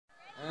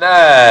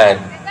9,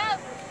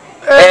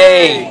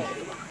 8,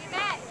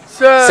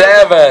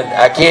 7.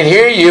 I can't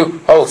hear you.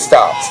 Oh,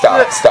 stop.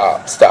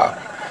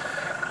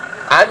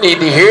 I need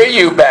to hear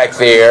you back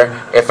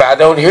there. If I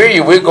don't hear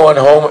you, we're going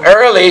home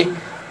early.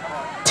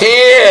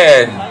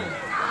 10, 9,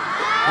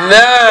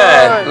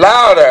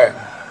 louder.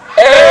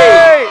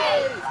 8,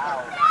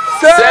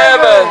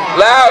 7,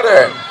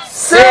 louder.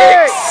 6,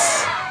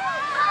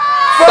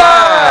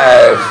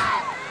 5,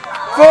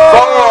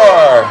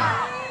 4,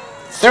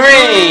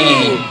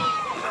 3,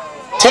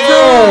 2,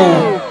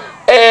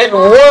 and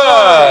 1.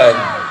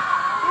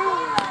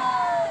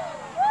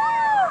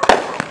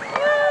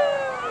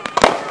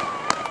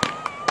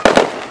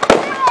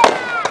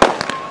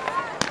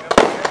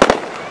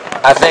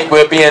 I think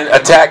we're being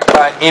attacked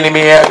by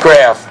enemy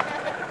aircraft.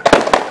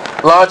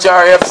 Launch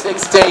our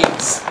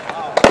F-16s.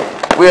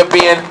 We're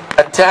being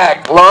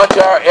attacked. Launch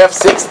our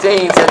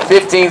F-16s and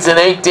 15s and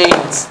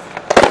 18s.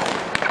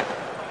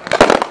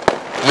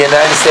 The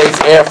United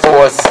States Air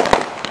Force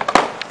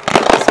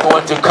is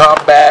going to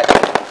combat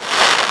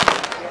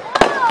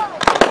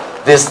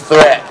this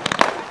threat.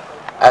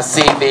 I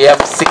see the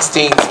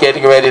F-16s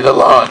getting ready to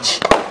launch.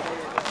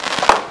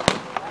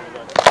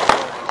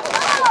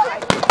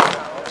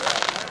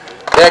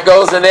 There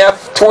goes an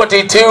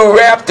F-22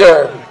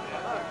 Raptor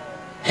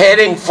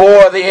heading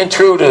for the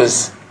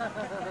intruders.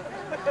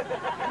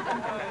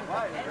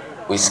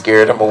 We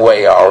scared them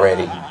away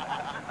already.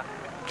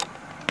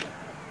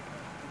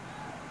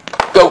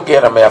 Go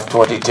get them,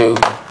 F-22.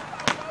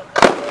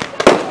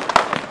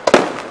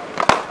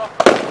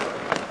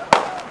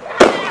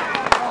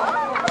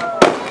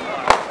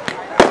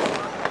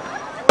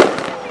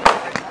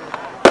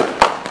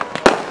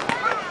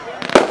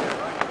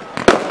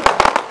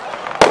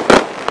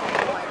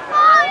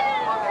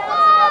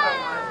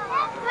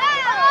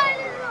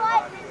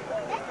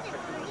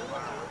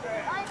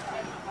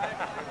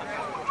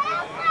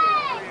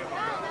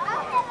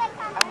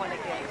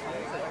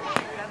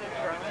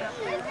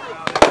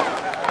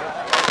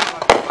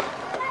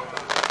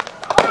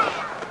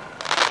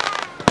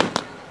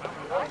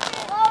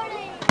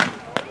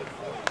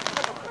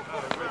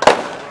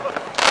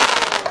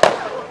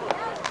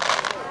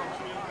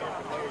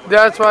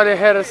 That's why they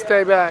had to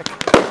stay back.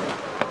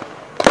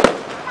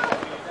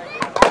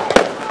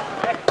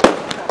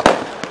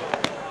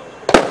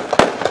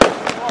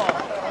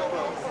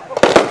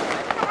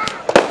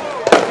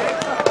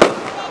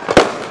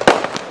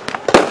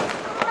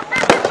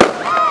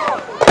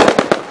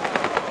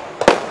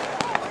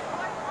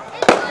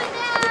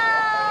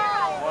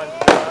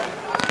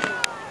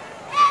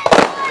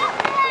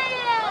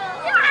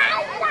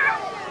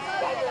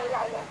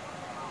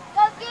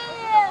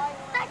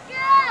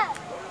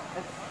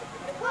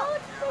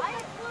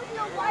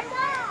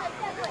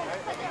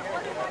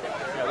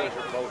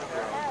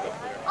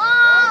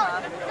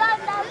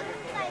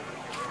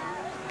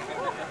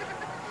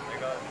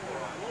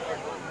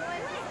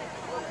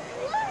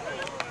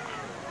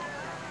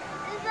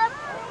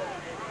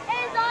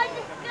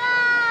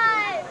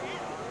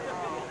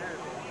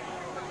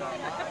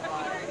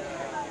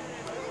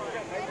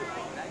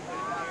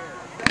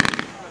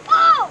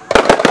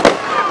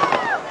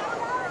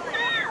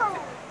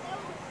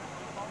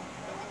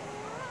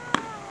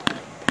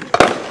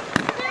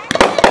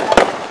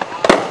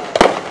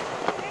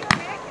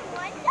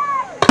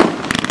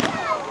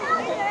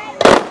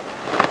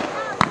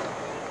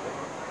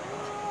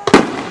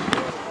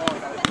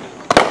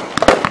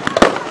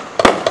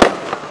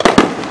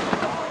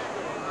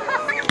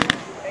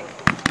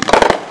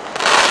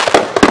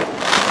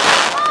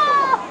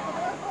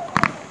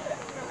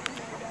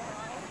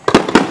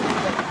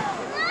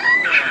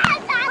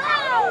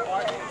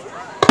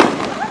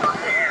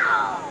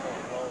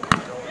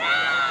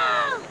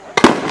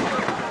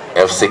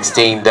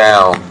 F-16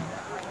 down.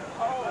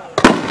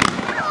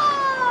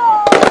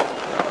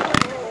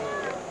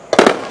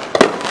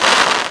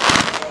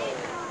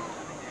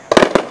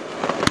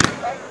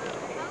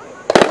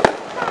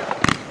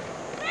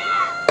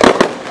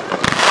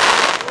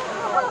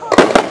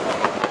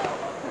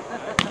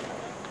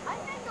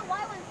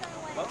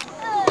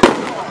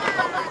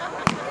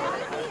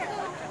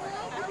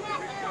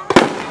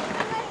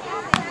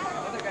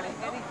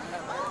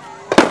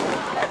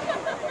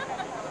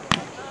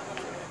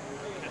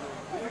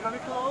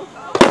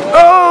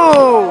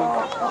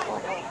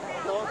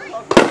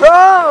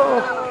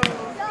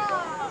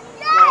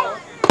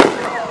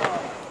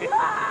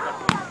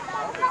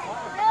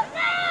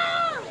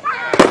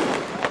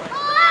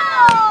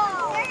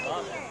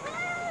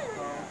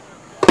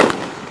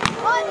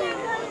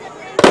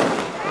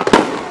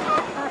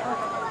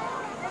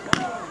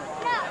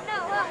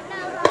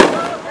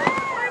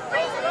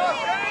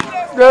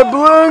 The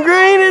blue and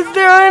green is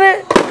doing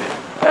it.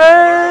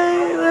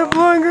 Hey, the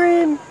blue and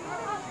green.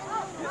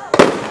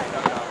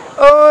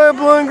 Oh, the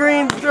blue and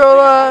green's still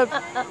alive.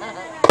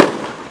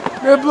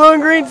 The blue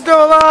and green's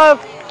still alive.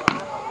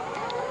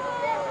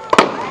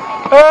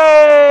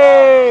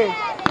 Hey!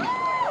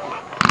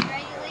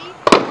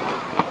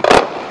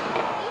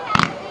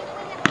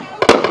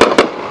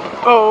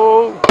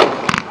 Oh.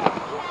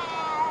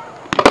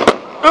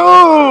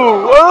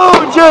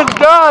 just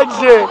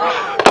dodged it.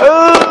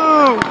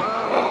 Ooh.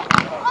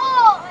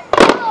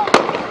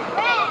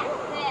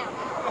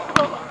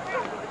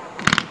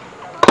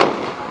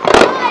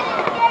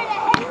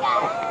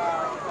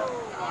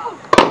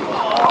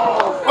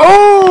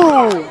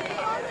 Oh!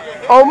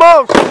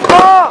 Almost.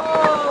 Oh!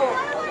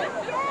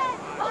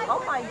 Oh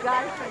my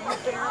gosh, are you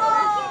serious?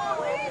 Oh!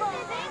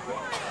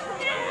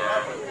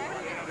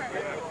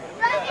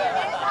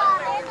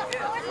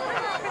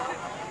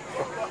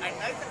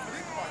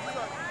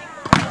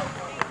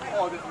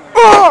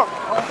 Ooh!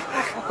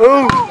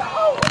 Ooh!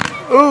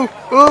 Ooh!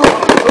 Ooh!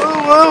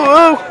 Ooh!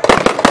 Ooh!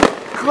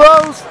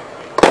 Close!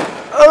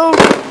 Ooh!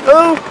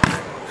 Ooh!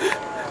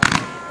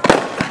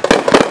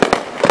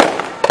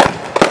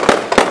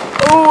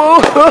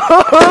 Ooh!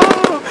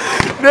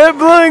 That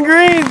blue and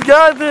green's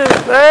got this!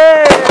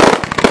 Hey!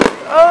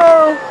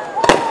 Oh!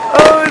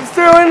 Oh! It's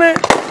still in it!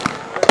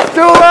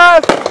 Still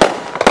alive!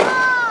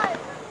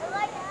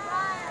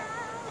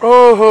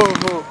 Oh!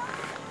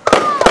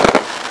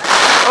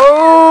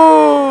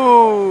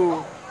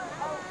 Oh!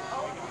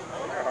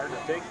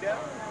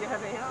 Yeah,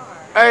 they are.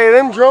 Hey,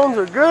 them drones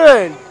are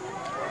good.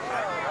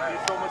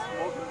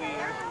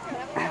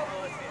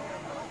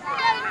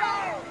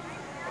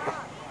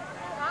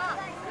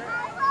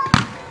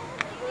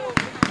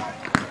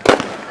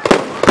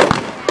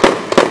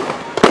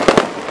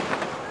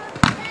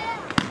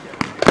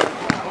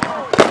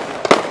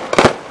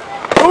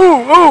 Ooh,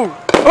 ooh,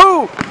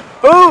 ooh,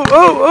 ooh, ooh,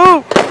 ooh,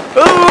 ooh,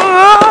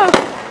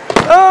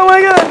 oh my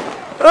God,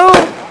 oh,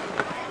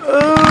 ooh,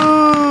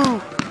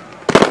 ooh,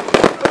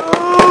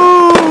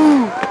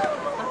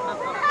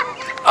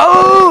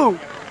 oh,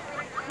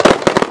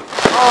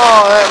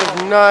 oh, that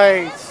was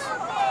nice.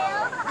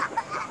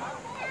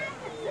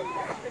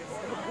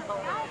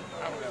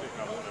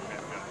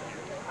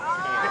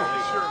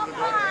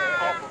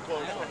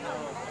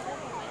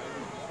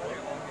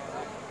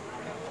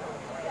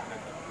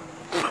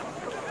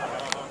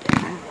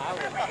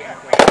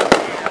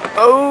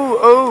 Oh,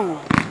 oh.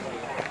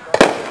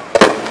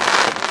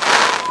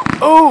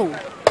 Oh.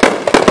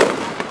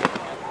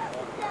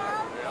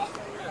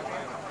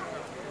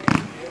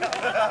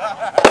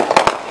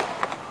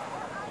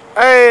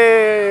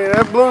 Hey,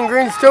 that blue and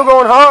green's still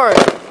going hard.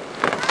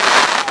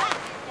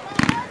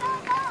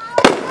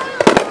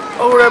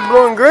 Oh, that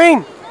blue and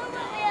green.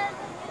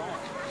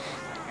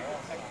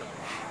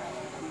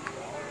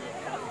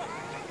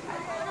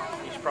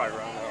 He's probably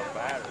running out of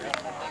battery.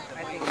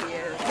 I think he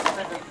is.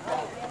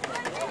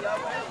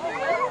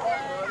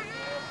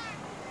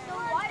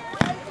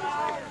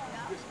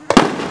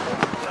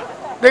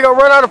 They gonna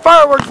run out of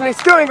fireworks and they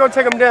still ain't gonna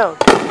take them down.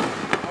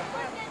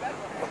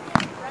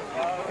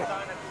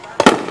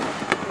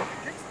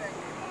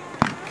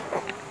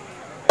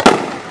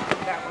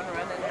 That one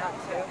running out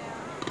too.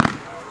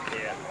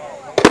 Yeah.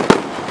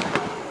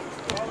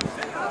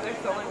 Oh,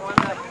 there's only one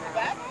up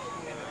now.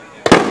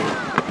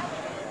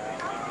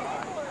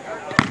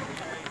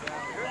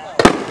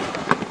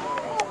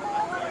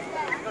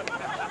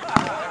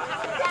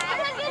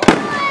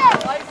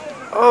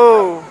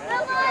 Oh.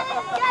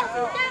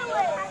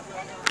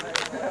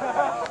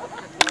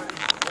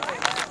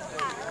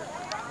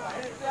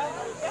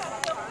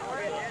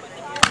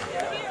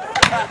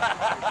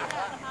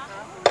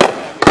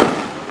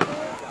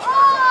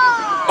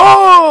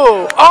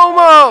 Oh,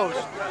 almost.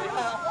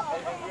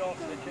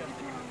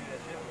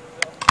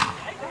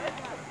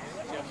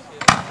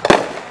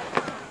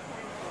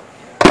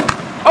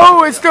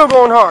 Oh, it's still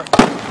going hard.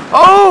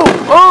 Oh,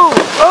 oh,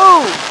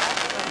 oh.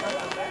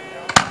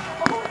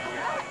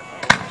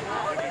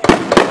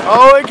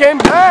 Oh, it came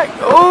back.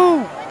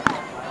 Oh.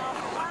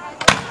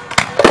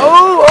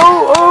 Oh,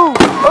 oh, oh,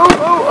 oh,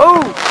 oh,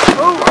 oh,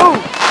 oh, oh.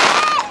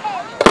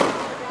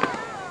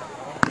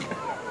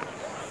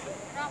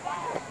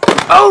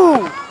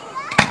 Oh.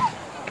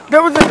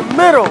 That was in the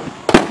middle.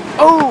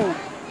 Oh.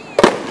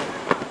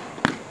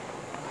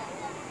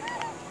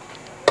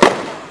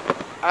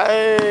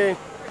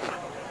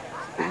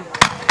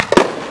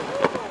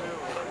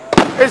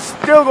 It's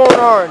still going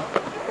hard.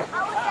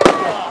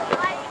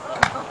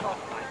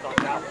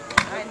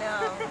 I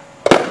know.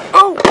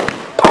 Oh.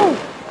 Oh.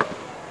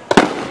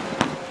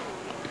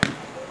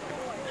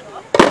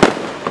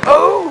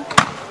 Oh.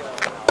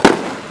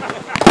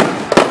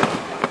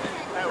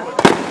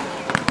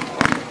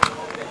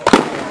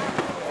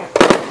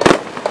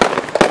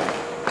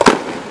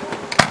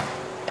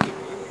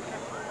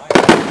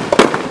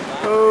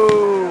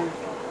 Oh.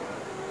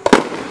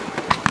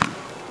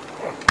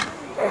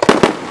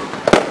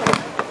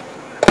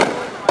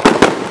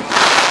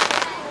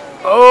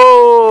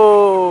 Oh.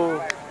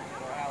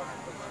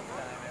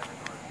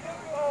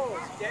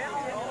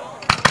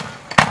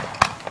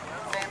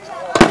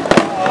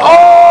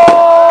 Oh.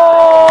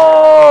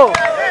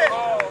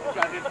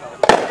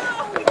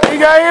 He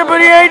got hit,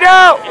 but he ain't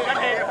out.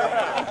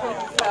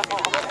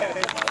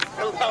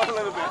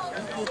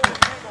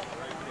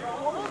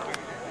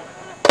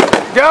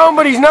 Down,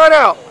 but he's not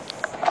out.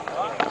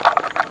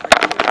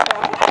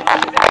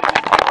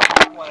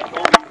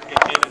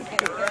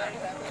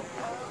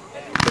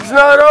 It's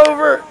not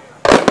over.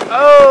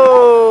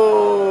 Oh.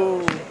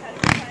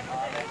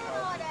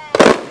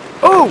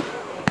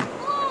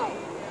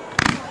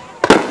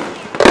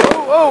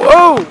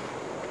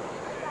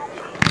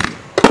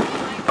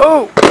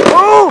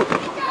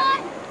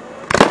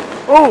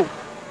 Oh!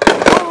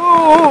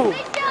 Oh!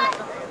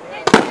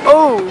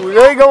 Oh!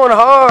 They're going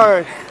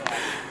hard.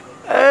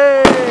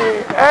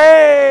 Hey!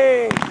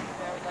 Hey!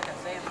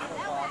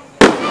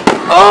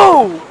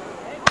 Oh!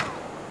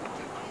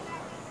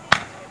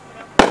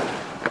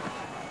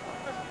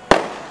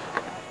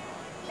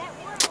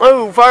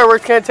 Oh!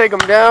 Fireworks can't take them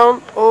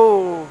down.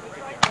 Oh!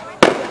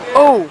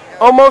 Oh!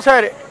 Almost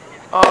had it.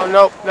 Oh,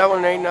 nope. That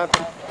one ain't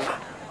nothing.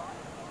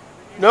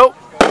 Nope.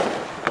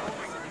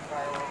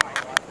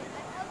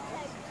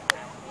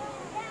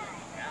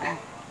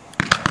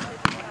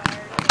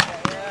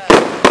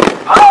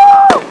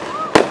 Oh!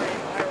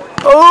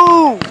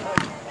 Oh!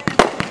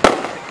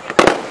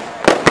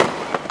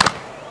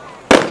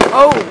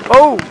 Oh!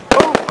 Oh!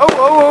 Oh! Oh!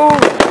 Oh!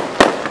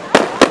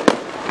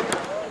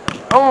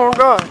 Oh my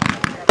God!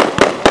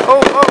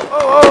 Oh! Oh!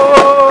 Oh! Oh!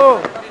 Oh!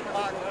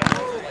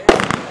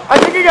 I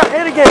think he got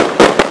hit again.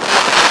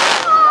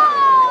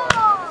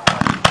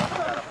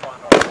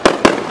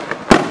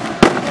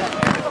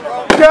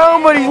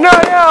 Down, but he's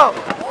not out.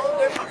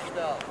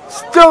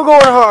 Still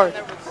going hard.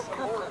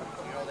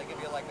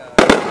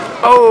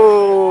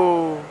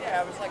 Oh.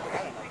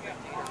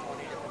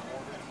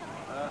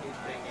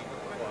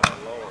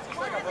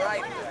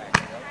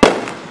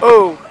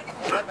 Oh.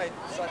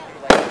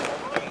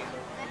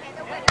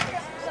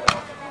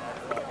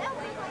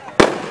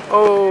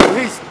 Oh,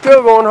 he's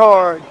still going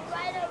hard.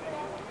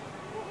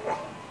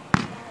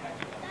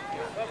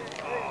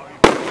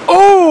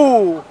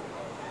 Oh.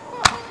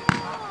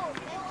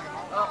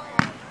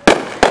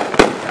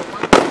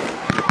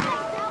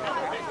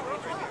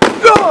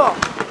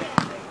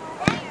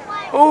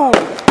 Oh,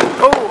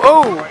 oh,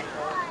 oh.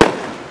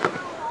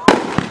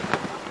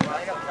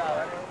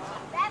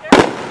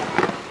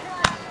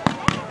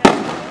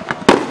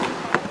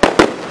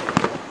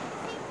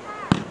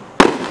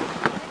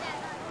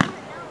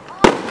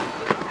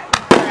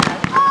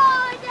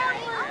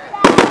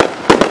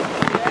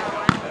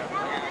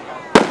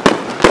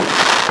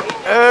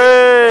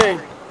 Hey.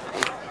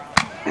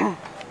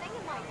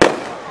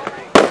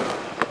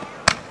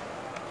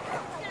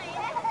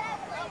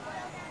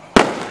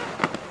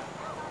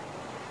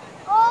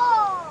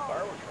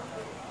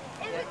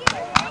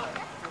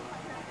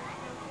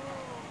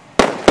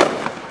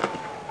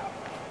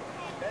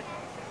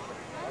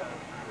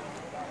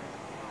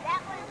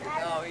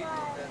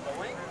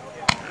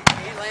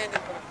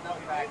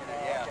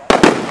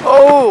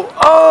 Oh,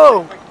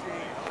 oh.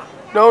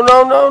 No,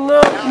 no, no,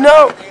 no,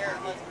 no.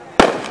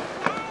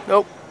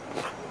 Nope.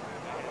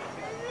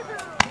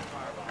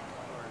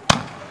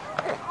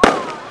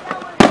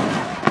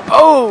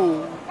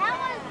 Oh.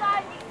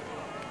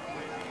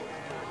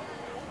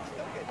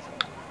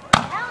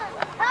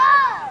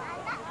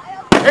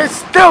 It's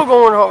still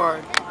going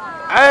hard.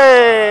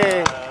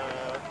 Hey.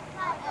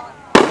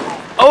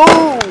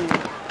 Oh.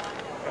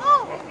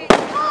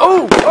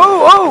 Oh, oh,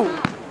 oh.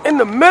 In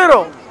the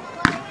middle.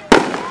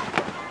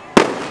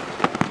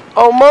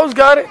 Almost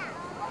got it.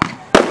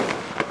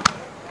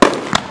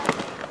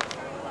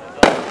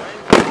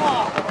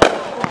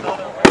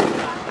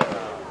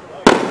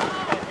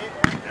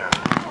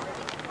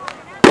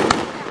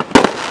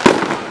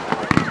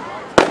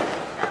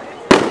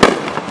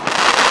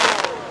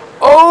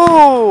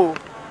 Oh.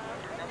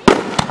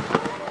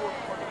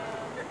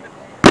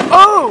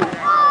 Oh.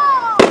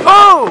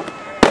 Oh.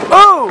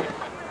 Oh.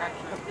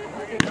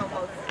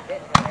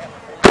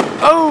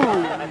 Oh.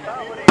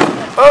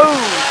 Oh.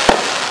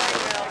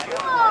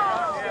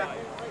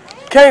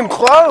 Came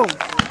close.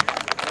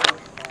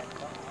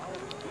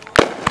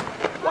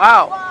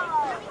 Wow.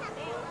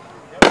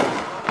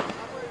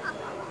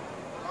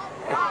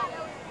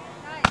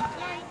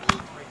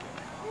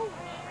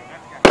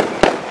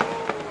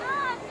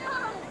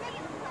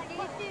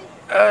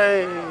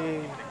 Hey.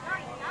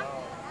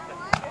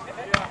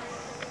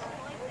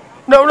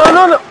 No, no,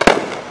 no, no.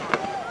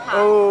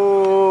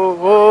 Oh,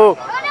 oh.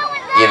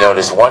 You know,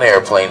 this one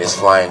airplane is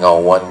flying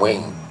on one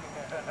wing.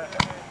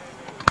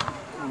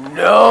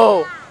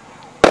 No.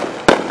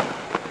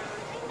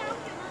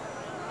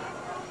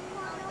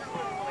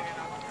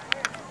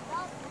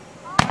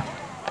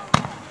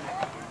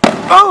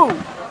 Oh.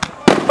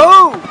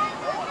 Oh.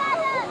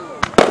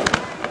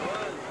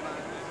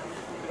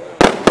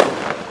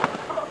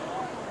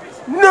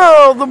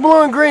 No, the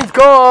blue and green's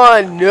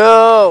gone.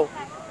 No.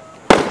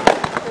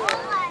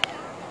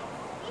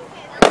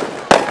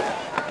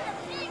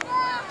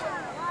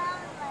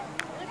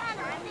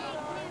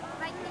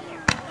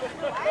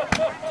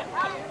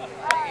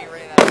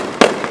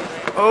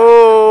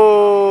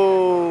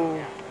 Oh.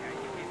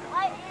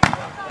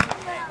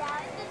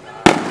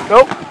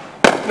 Nope.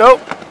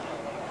 Nope.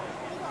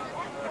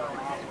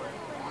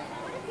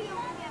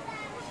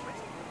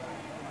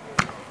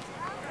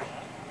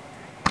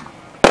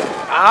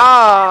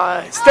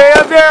 Ah, stay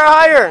up there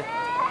higher.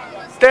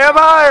 Stay up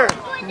higher.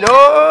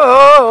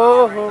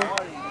 No.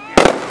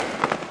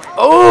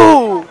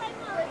 Oh.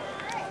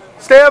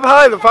 Stay up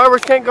high. The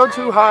fireworks can't go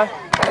too high.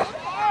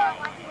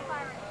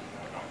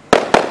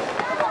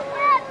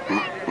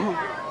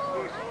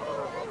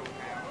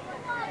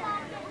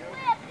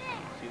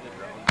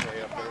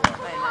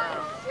 I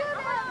know.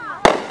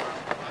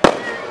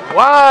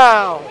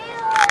 Wow.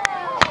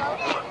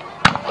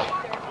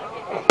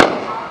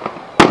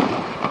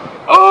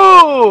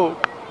 Oh.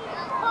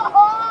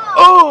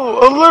 Oh,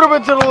 a little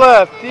bit to the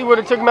left. He would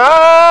have took me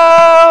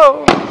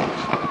out.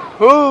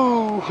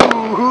 Ooh.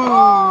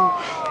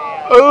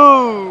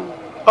 Ooh.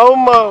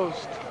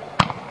 Almost.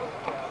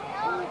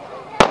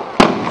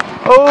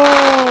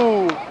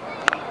 Oh.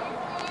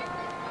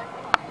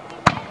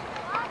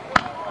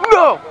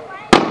 No.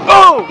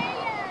 Oh.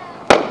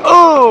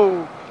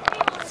 Oh.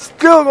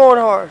 Still going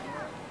hard.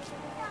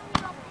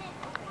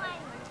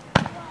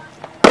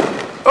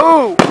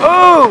 Oh.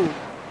 Oh.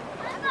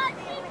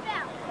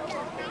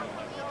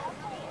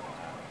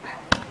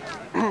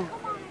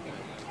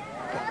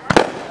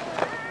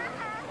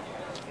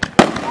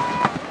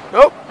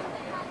 Nope.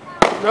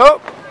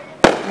 Nope.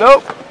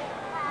 Nope.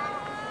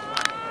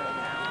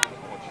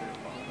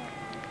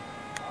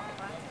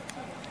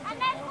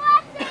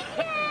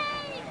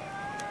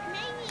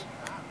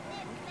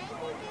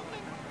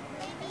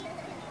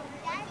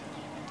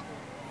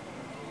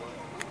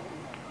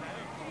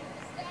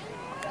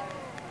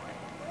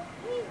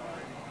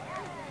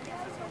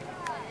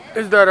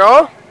 Is that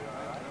all?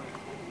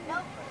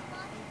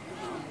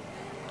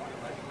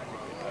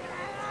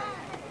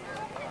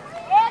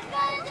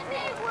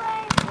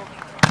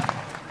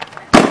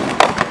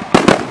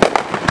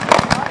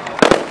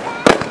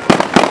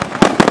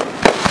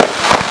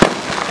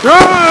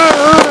 Whoa!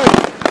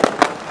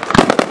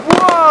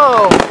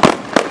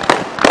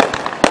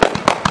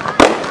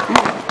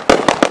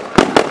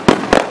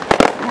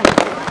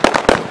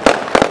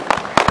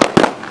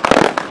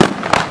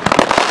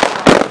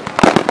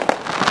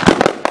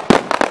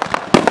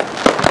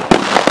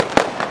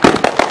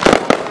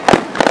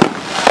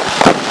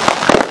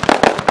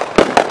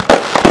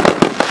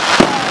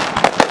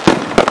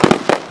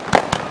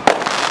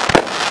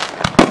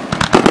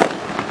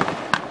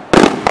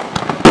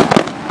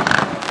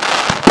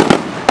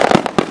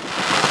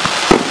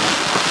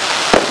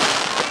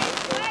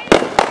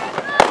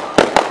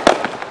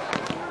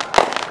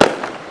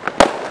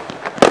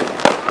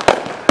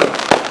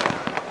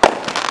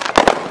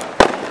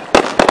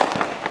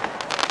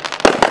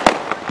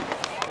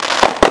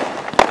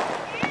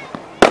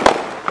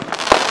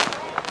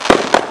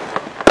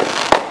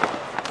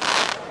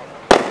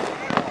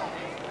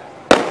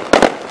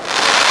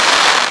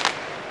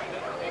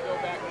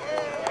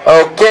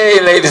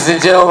 Okay, ladies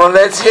and gentlemen,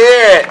 let's hear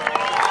it.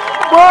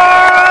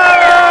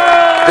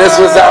 Whoa! This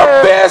was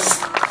our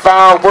best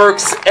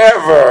fireworks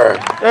ever.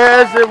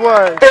 Yes, it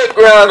was. Big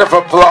round of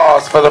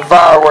applause for the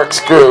fireworks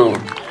crew.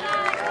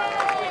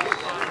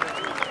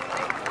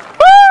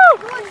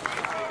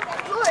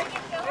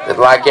 I'd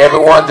like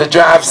everyone to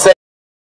drive safe.